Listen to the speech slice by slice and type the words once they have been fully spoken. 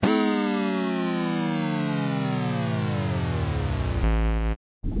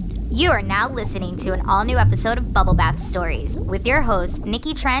You are now listening to an all-new episode of Bubble Bath Stories with your hosts,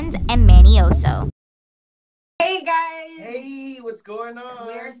 Nikki Trends and Manny Oso. Hey guys! Hey, what's going on?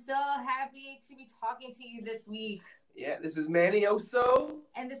 We're so happy to be talking to you this week. Yeah, this is Manny Oso.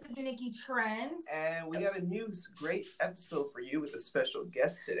 And this is Nikki Trends. And we got a new great episode for you with a special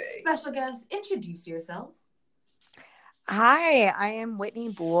guest today. Special guest, introduce yourself. Hi, I am Whitney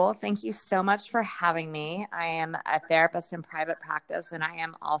Boole. Thank you so much for having me. I am a therapist in private practice, and I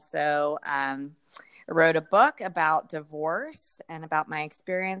am also wrote a book about divorce and about my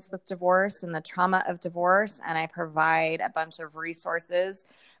experience with divorce and the trauma of divorce. And I provide a bunch of resources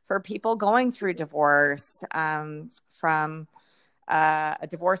for people going through divorce, from a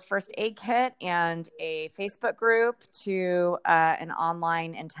divorce first aid kit and a Facebook group to an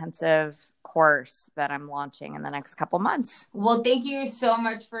online intensive course that I'm launching in the next couple months. Well, thank you so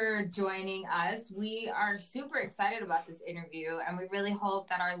much for joining us. We are super excited about this interview, and we really hope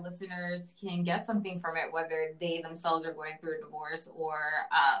that our listeners can get something from it, whether they themselves are going through a divorce or,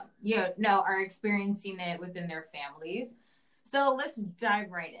 are experiencing it within their families. So let's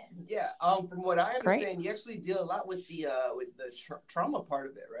dive right in. Yeah. From what I understand, you actually deal a lot with the trauma part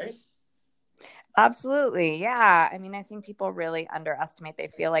of it, right? Absolutely. Yeah. I mean, I think people really underestimate. They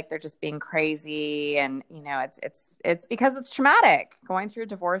feel like they're just being crazy, and it's because it's traumatic. Going through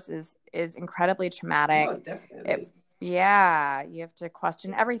divorce is incredibly traumatic. Oh, definitely. You have to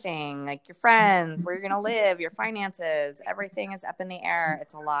question everything, like your friends, where you're going to live, your finances, everything is up in the air.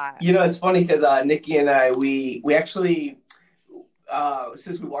 It's a lot. It's funny because Nikki and I, we actually,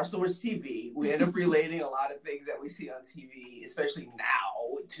 since we watch so much TV, we end up relating a lot of things that we see on TV, especially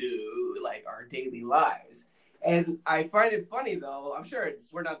now, to like our daily lives. And I find it funny though. I'm sure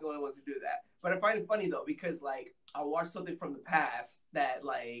we're not the only ones who do that, but I find it funny though because like I'll watch something from the past that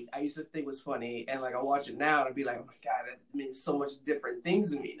like I used to think was funny, and like I'll watch it now and I'll be like, oh my god, that means so much different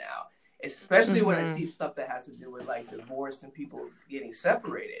things to me now. Especially when I see stuff that has to do with like divorce and people getting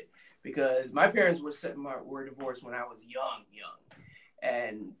separated. Because my parents were divorced when I was young.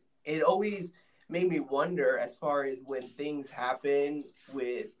 And it always made me wonder, as far as when things happen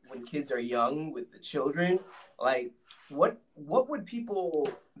when kids are young with the children, like what would people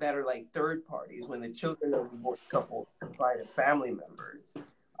that are like third parties, when the children of divorced couples confide in family members,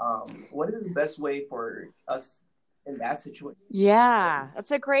 what is the best way for us in that situation? Yeah,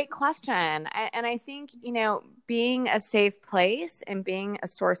 that's a great question. And I think, being a safe place and being a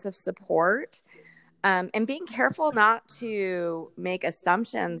source of support, and being careful not to make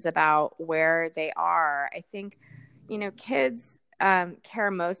assumptions about where they are. I think, kids care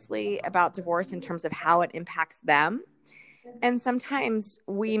mostly about divorce in terms of how it impacts them. And sometimes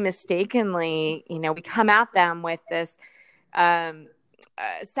we mistakenly, we come at them with this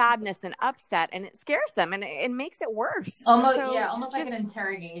sadness and upset, and it scares them, and it makes it worse. Almost like an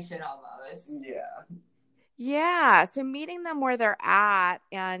interrogation almost. Yeah. So meeting them where they're at,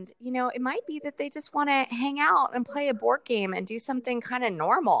 and, it might be that they just want to hang out and play a board game and do something kind of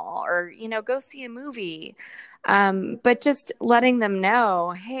normal, or, go see a movie. But just letting them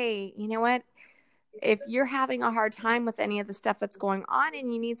know, hey, you know what? If you're having a hard time with any of the stuff that's going on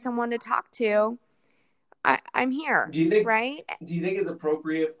and you need someone to talk to, I'm here. Do you think it's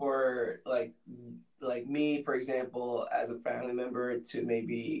appropriate for like me, for example, as a family member, to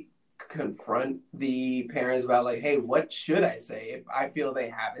maybe confront the parents about like, hey, what should I say if I feel they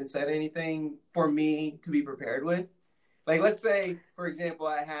haven't said anything for me to be prepared with? Like, let's say, for example,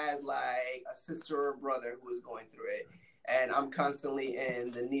 I had like a sister or brother who was going through it, and I'm constantly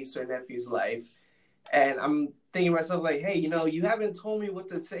in the niece or nephew's life, and I'm thinking to myself like, hey, you haven't told me what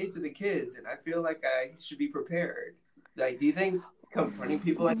to say to the kids, and I feel like I should be prepared. Like, do you think confronting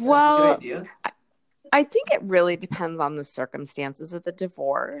people like that is a good idea? I think it really depends on the circumstances of the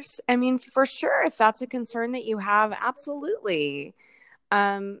divorce. I mean, for sure, if that's a concern that you have, absolutely.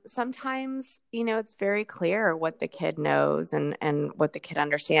 Sometimes, it's very clear what the kid knows and what the kid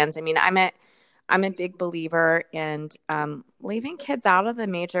understands. I mean, I'm a big believer in leaving kids out of the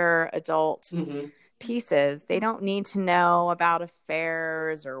major adult pieces. They don't need to know about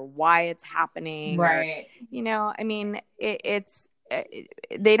affairs or why it's happening. Right. Or, I mean,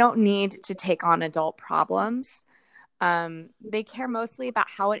 they don't need to take on adult problems. They care mostly about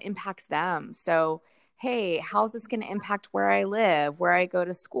how it impacts them. So, hey, how's this going to impact where I live, where I go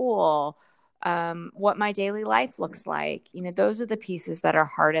to school, what my daily life looks like? Those are the pieces that are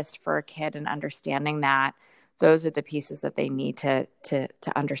hardest for a kid, and understanding that those are the pieces that they need to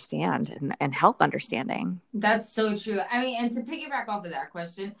understand and help understanding. That's so true. I mean, and to piggyback off of that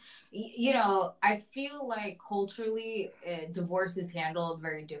question, I feel like culturally, divorce is handled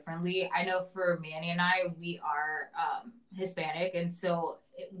very differently. I know for Manny and I, we are Hispanic, and so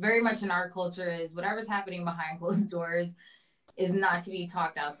very much in our culture is whatever's happening behind closed doors is not to be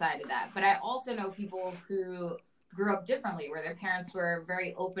talked outside of that. But I also know people who grew up differently, where their parents were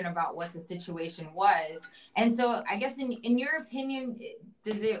very open about what the situation was. And so I guess in your opinion,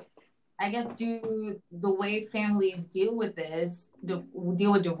 does it, I guess, do the way families deal with this,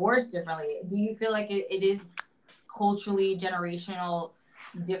 deal with divorce differently? Do you feel like it is culturally, generational,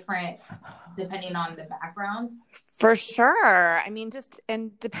 different depending on the background? For sure. I mean,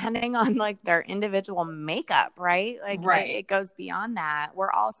 and depending on like their individual makeup, right? Like right. It goes beyond that.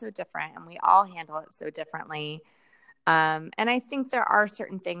 We're all so different and we all handle it so differently. And I think there are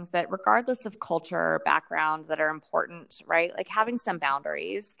certain things that regardless of culture or background that are important, right? Like having some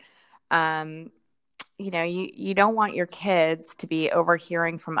boundaries. You don't want your kids to be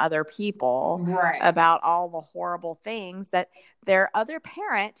overhearing from other people right. about all the horrible things that their other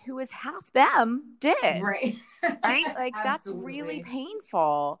parent, who is half them, did. Right. Right? Like that's really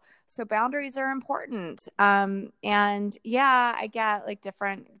painful. So boundaries are important. And yeah, I get like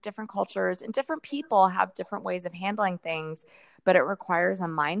different cultures and different people have different ways of handling things, but it requires a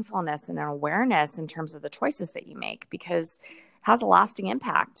mindfulness and an awareness in terms of the choices that you make, because it has a lasting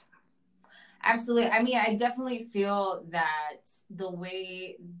impact. Absolutely. I mean, I definitely feel that the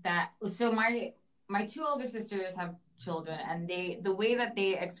way that, so my two older sisters have children, and the way that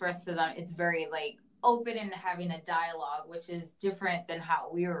they express to them, it's very like open and having a dialogue, which is different than how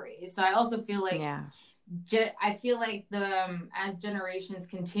we were raised. So I also feel like, I feel like as generations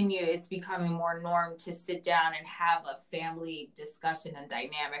continue, it's becoming more norm to sit down and have a family discussion and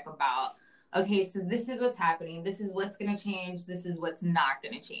dynamic about, okay, so this is what's happening. This is what's going to change. This is what's not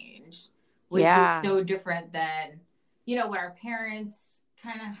going to change. Which is so different than, what our parents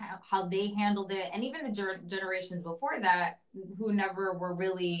kind of how they handled it. And even the generations before that, who never were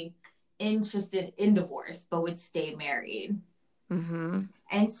really interested in divorce, but would stay married. Mm-hmm.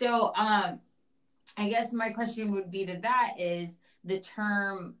 And so I guess my question would be to that is the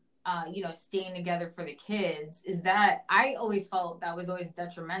term, staying together for the kids, is that I always felt that was always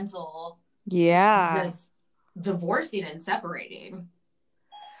detrimental. Yeah. Just divorcing and separating.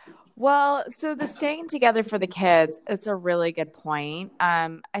 Well, so the staying together for the kids, it's a really good point.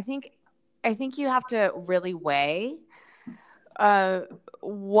 I think you have to really weigh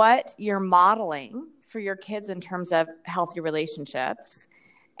what you're modeling for your kids in terms of healthy relationships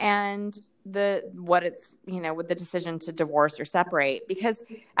and with the decision to divorce or separate. Because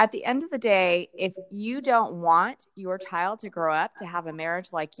at the end of the day, if you don't want your child to grow up to have a marriage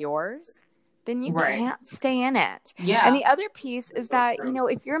like yours, then you can't stay in it. Yeah. And the other piece is that,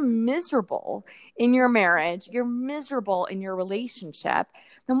 if you're miserable in your marriage, you're miserable in your relationship,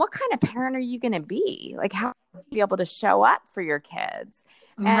 then what kind of parent are you going to be? Like, how are you be able to show up for your kids?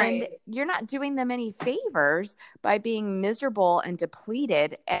 And you're not doing them any favors by being miserable and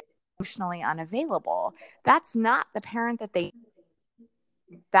depleted and emotionally unavailable. That's not the parent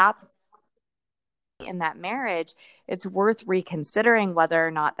that's in that marriage. It's worth reconsidering whether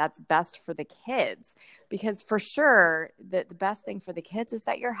or not that's best for the kids, because for sure the best thing for the kids is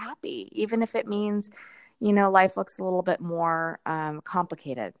that you're happy, even if it means life looks a little bit more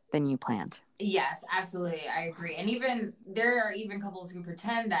complicated than you planned. Yes, absolutely, I agree. And even there are even couples who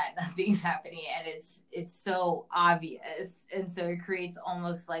pretend that nothing's happening, and it's so obvious, and so it creates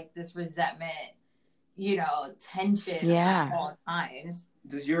almost like this resentment, tension at all times.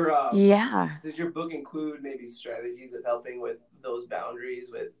 Does your book include maybe strategies of helping with those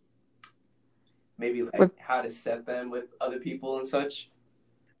boundaries, with maybe like how to set them with other people and such?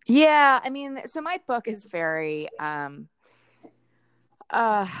 Yeah, I mean, so my book is very I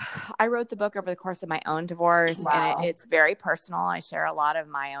wrote the book over the course of my own divorce. Wow. And it's very personal. I share a lot of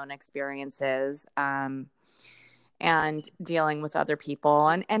my own experiences and dealing with other people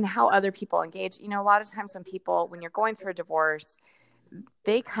and how other people engage. A lot of times when you're going through a divorce,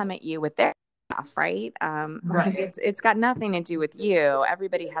 they come at you with their stuff, right? It's got nothing to do with you.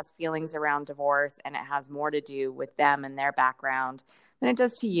 Everybody has feelings around divorce, and it has more to do with them and their background than it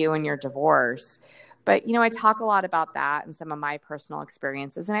does to you and your divorce. But, I talk a lot about that and some of my personal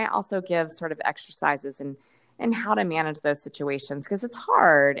experiences. And I also give sort of exercises and how to manage those situations, because it's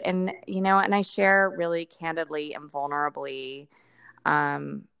hard. And, and I share really candidly and vulnerably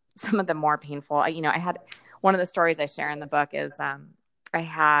some of the more painful. I had one of the stories I share in the book is I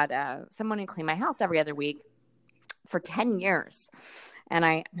had someone who cleaned my house every other week for 10 years. And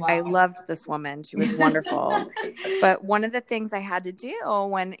I Wow. loved this woman. She was wonderful. But one of the things I had to do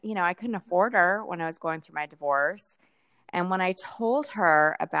when, I couldn't afford her when I was going through my divorce. And when I told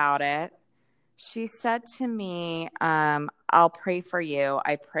her about it, she said to me, I'll pray for you.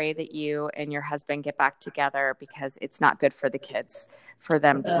 I pray that you and your husband get back together because it's not good for the kids for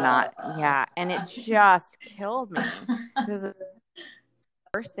them to not. Yeah. And it just killed me. This is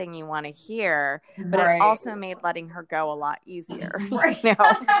first thing you want to hear, but Right. it also made letting her go a lot easier. Right.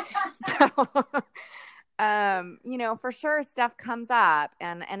 So, for sure stuff comes up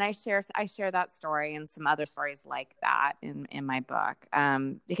and I share that story and some other stories like that in my book.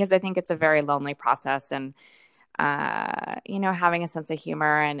 Because I think it's a very lonely process and, having a sense of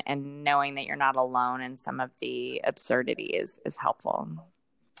humor and knowing that you're not alone in some of the absurdity is helpful.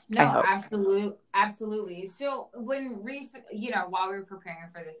 No, absolutely. So while we were preparing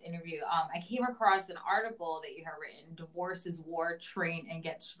for this interview, I came across an article that you had written, "Divorce is War, Train and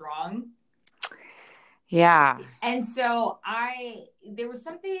Get Strong." Yeah. And so there was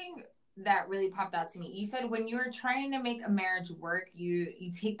something that really popped out to me. You said when you're trying to make a marriage work,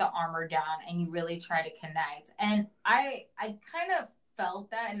 you take the armor down and you really try to connect. And I kind of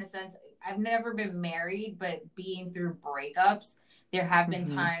felt that in a sense. I've never been married, but being through breakups, there have been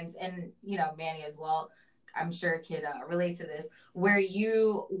times, and Manny as well, I'm sure could relate to this, where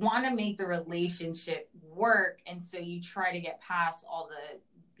you want to make the relationship work, and so you try to get past all the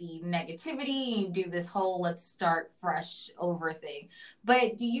negativity. You do this whole let's start fresh over thing.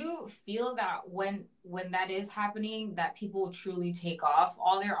 But do you feel that when that is happening, that people truly take off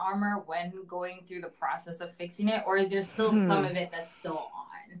all their armor when going through the process of fixing it, or is there still some of it that's still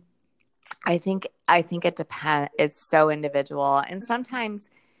on? I think it depends. It's so individual. And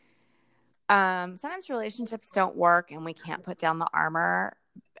sometimes relationships don't work and we can't put down the armor.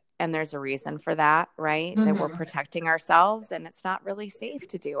 And there's a reason for that, right? That we're protecting ourselves and it's not really safe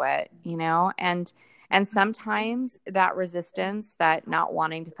to do it, and sometimes that resistance, that not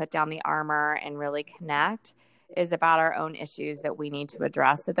wanting to put down the armor and really connect is about our own issues that we need to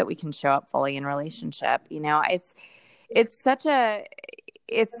address so that we can show up fully in relationship. It's such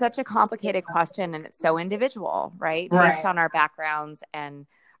a complicated question and it's so individual, right? Based on our backgrounds and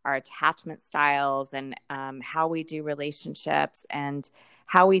our attachment styles and how we do relationships and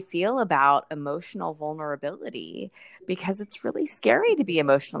how we feel about emotional vulnerability, because it's really scary to be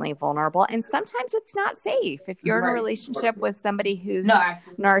emotionally vulnerable. And sometimes it's not safe. If you're in a relationship with somebody who's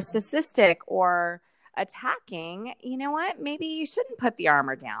narcissistic or attacking, you know what? Maybe you shouldn't put the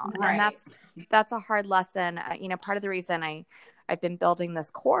armor down. Right. And that's a hard lesson. Part of the reason I've been building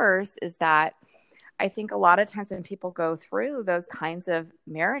this course is that I think a lot of times when people go through those kinds of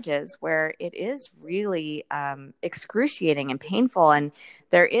marriages where it is really excruciating and painful and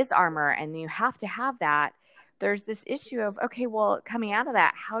there is armor and you have to have that, there's this issue of, okay, well, coming out of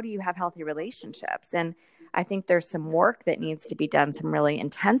that, how do you have healthy relationships? And I think there's some work that needs to be done, some really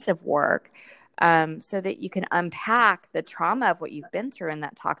intensive work, so that you can unpack the trauma of what you've been through in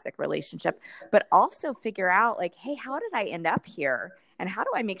that toxic relationship, but also figure out like, hey, how did I end up here? And how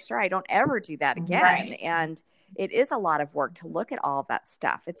do I make sure I don't ever do that again? Right. And it is a lot of work to look at all of that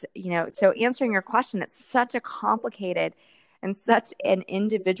stuff. It's, so answering your question, it's such a complicated and such an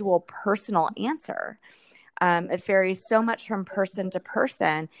individual personal answer. It varies so much from person to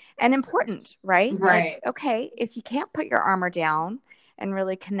person and important, right? Right. Like, okay, if you can't put your armor down and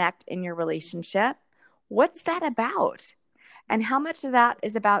really connect in your relationship, what's that about? And how much of that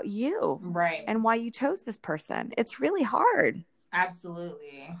is about you? Right. And why you chose this person? It's really hard.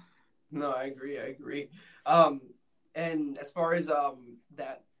 Absolutely. No, I agree. And as far as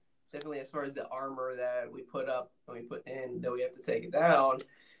that, definitely as far as the armor that we put up and we put in, that we have to take it down,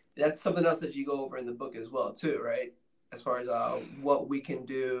 that's something else that you go over in the book as well too, right? As far as what we can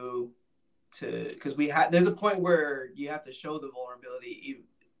do because there's a point where you have to show the vulnerability.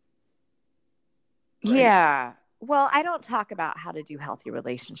 Right? Yeah. Well, I don't talk about how to do healthy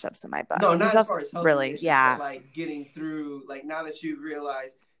relationships in my book. No, not as far as healthy really, but like getting through, like now that you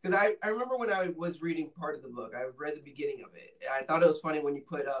realize, because I remember when I was reading part of the book, I read the beginning of it. I thought it was funny when you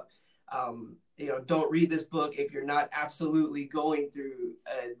put up, don't read this book if you're not absolutely going through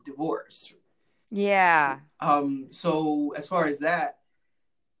a divorce. Yeah. So as far as that,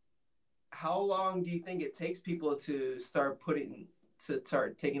 how long do you think it takes people to start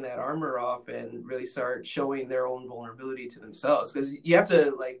taking that armor off and really start showing their own vulnerability to themselves? Because you have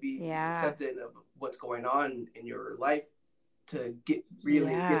to be accepting of what's going on in your life to get through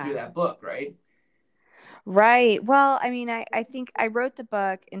that book, right? Right. Well, I mean, I think I wrote the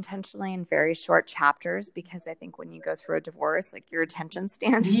book intentionally in very short chapters because I think when you go through a divorce, like your attention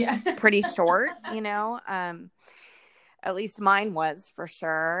span's pretty short, At least mine was, for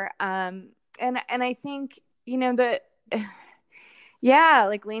sure. And I think, that, yeah,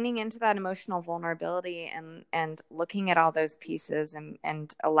 like leaning into that emotional vulnerability and looking at all those pieces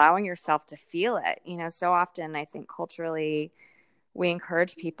and allowing yourself to feel it. So often I think culturally we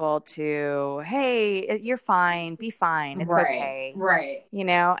encourage people to, hey, you're fine, be fine, it's okay. Right.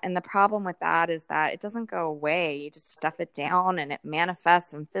 And the problem with that is that it doesn't go away. You just stuff it down and it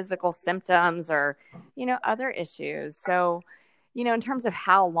manifests in physical symptoms or, other issues. So, in terms of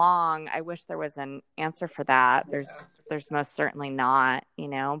how long, I wish there was an answer for that. There's most certainly not,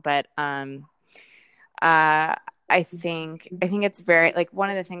 but I think it's very, like, one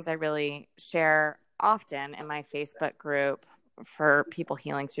of the things I really share often in my Facebook group for people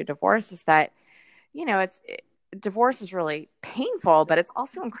healing through divorce is that, divorce is really painful, but it's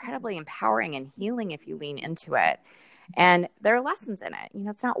also incredibly empowering and healing if you lean into it. And there are lessons in it.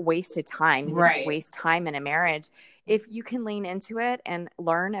 It's not wasted time. You don't waste time in a marriage. If you can lean into it and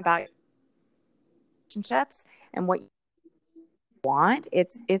learn about relationships and what you want,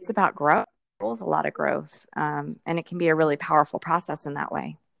 it's about growth. It's a lot of growth. And it can be a really powerful process in that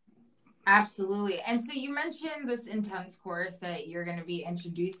way. Absolutely. And so you mentioned this intense course that you're going to be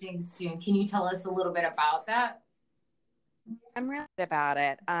introducing soon. Can you tell us a little bit about that? I'm really good about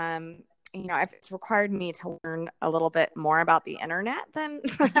it. It's required me to learn a little bit more about the internet than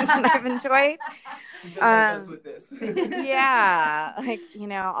I've enjoyed. Just like us with this. Yeah, like,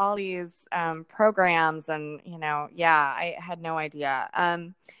 all these programs and, I had no idea.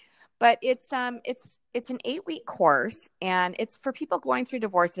 But it's an 8-week course, and it's for people going through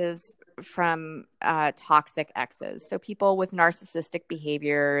divorces from toxic exes. So people with narcissistic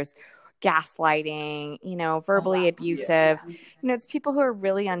behaviors, gaslighting, verbally abusive. Yeah. It's people who are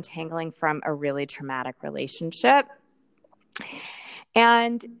really untangling from a really traumatic relationship.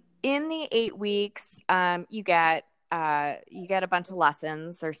 And in the 8 weeks, you get a bunch of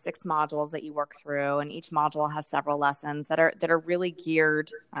lessons. There's 6 modules that you work through, and each module has several lessons that are really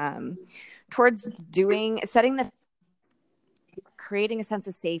geared towards creating a sense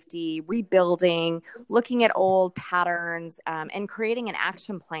of safety, rebuilding, looking at old patterns, and creating an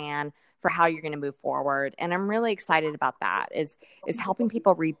action plan for how you're going to move forward. And I'm really excited about that, is helping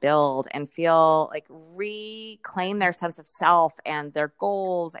people rebuild and feel like reclaim their sense of self and their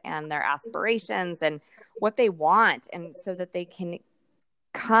goals and their aspirations and what they want. And so that they can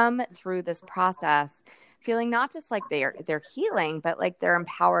come through this process feeling not just like they're healing, but like they're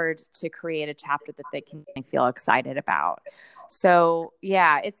empowered to create a chapter that they can feel excited about. So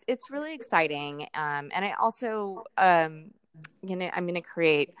yeah, it's really exciting. And I also, I'm going to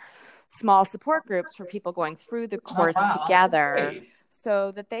create small support groups for people going through the course together,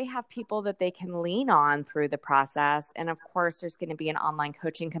 so that they have people that they can lean on through the process. And of course, there's going to be an online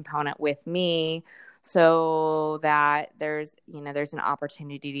coaching component with me, so that there's an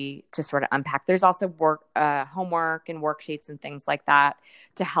opportunity to sort of unpack. There's also homework and worksheets and things like that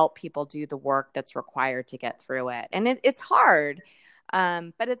to help people do the work that's required to get through it. And it's hard.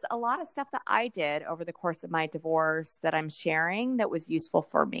 But it's a lot of stuff that I did over the course of my divorce that I'm sharing that was useful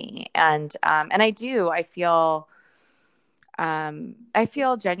for me. And I feel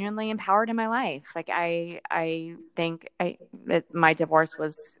genuinely empowered in my life. Like I think that my divorce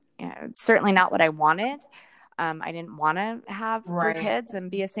was certainly not what I wanted. I didn't want to have 3 kids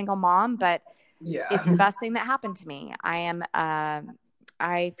and be a single mom, but it's the best thing that happened to me.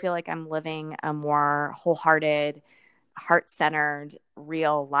 I feel like I'm living a more wholehearted, heart-centered,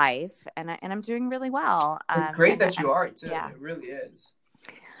 real life, and I'm doing really well. It's great that you are too. Yeah. It really is.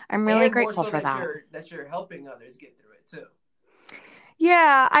 I'm really and grateful more so for that. That you're helping others get through it too.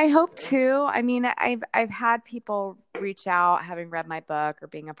 Yeah, I hope to. I mean, I've had people reach out having read my book or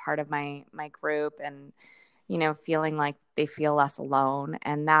being a part of my group, and feeling like they feel less alone,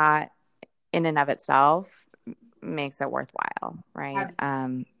 and that in and of itself makes it worthwhile, right?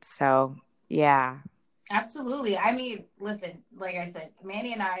 So yeah. Absolutely. I mean, listen, like I said,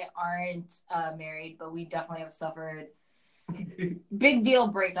 Manny and I aren't married, but we definitely have suffered big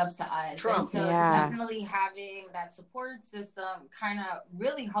deal breakups to us. And so definitely having that support system kind of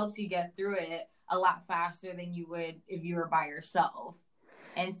really helps you get through it a lot faster than you would if you were by yourself.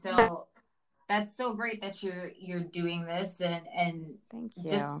 And so that's so great that you're doing this, and thank you.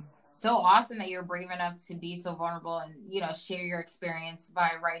 Just so awesome that you're brave enough to be so vulnerable and share your experience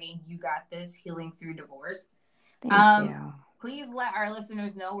by writing You Got This: Healing Through Divorce. Thank you. Please let our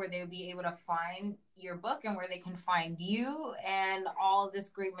listeners know where they'll be able to find your book and where they can find you and all this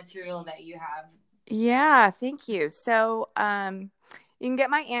great material that you have. Yeah, thank you. So you can get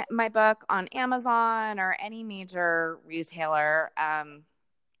my book on Amazon or any major retailer.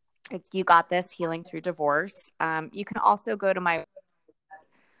 It's You Got This, Healing Through Divorce. You can also go to my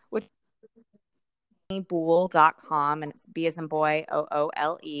which boole.com, and it's B as in boy,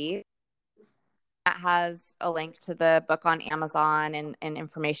 OOLE. That has a link to the book on Amazon and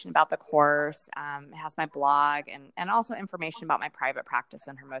information about the course. It has my blog and also information about my private practice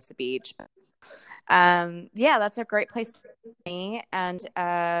in Hermosa Beach. Yeah, that's a great place to me. And,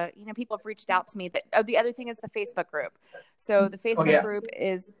 people have reached out to me the other thing is the Facebook group. So the Facebook group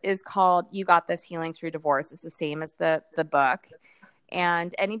is called You Got This, Healing Through Divorce. It's the same as the book.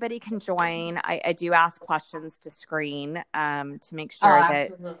 And anybody can join. I do ask questions to screen to make sure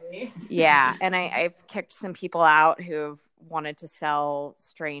that, yeah. And I've kicked some people out who've wanted to sell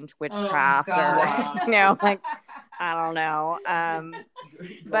strange witchcraft or, I don't know.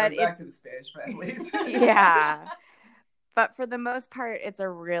 But back to the Spanish families. Yeah. But for the most part, it's a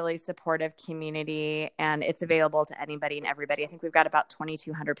really supportive community, and it's available to anybody and everybody. I think we've got about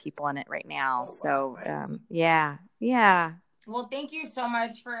 2,200 people in it right now. Nice. Yeah. Well, thank you so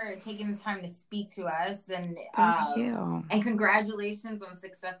much for taking the time to speak to us, and thank you. And congratulations on the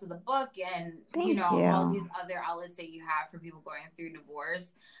success of the book, and all these other outlets that you have for people going through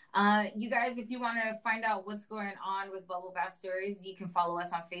divorce. You guys, if you want to find out what's going on with Bubble Bath Stories, you can follow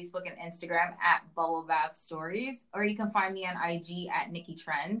us on Facebook and Instagram at Bubble Bath Stories, or you can find me on IG at Nikki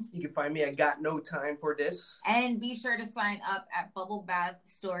Trends. You can find me at Got No Time for This. And be sure to sign up at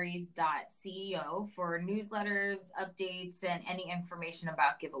bubblebathstories.co for newsletters, updates, and any information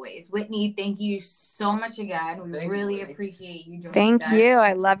about giveaways. Whitney, thank you so much again. We really appreciate you joining us. Thank you.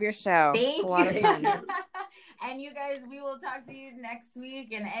 I love your show. It's a lot of fun. And you guys, we will talk to you next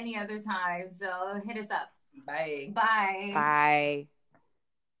week and any other time. So hit us up. Bye. Bye. Bye.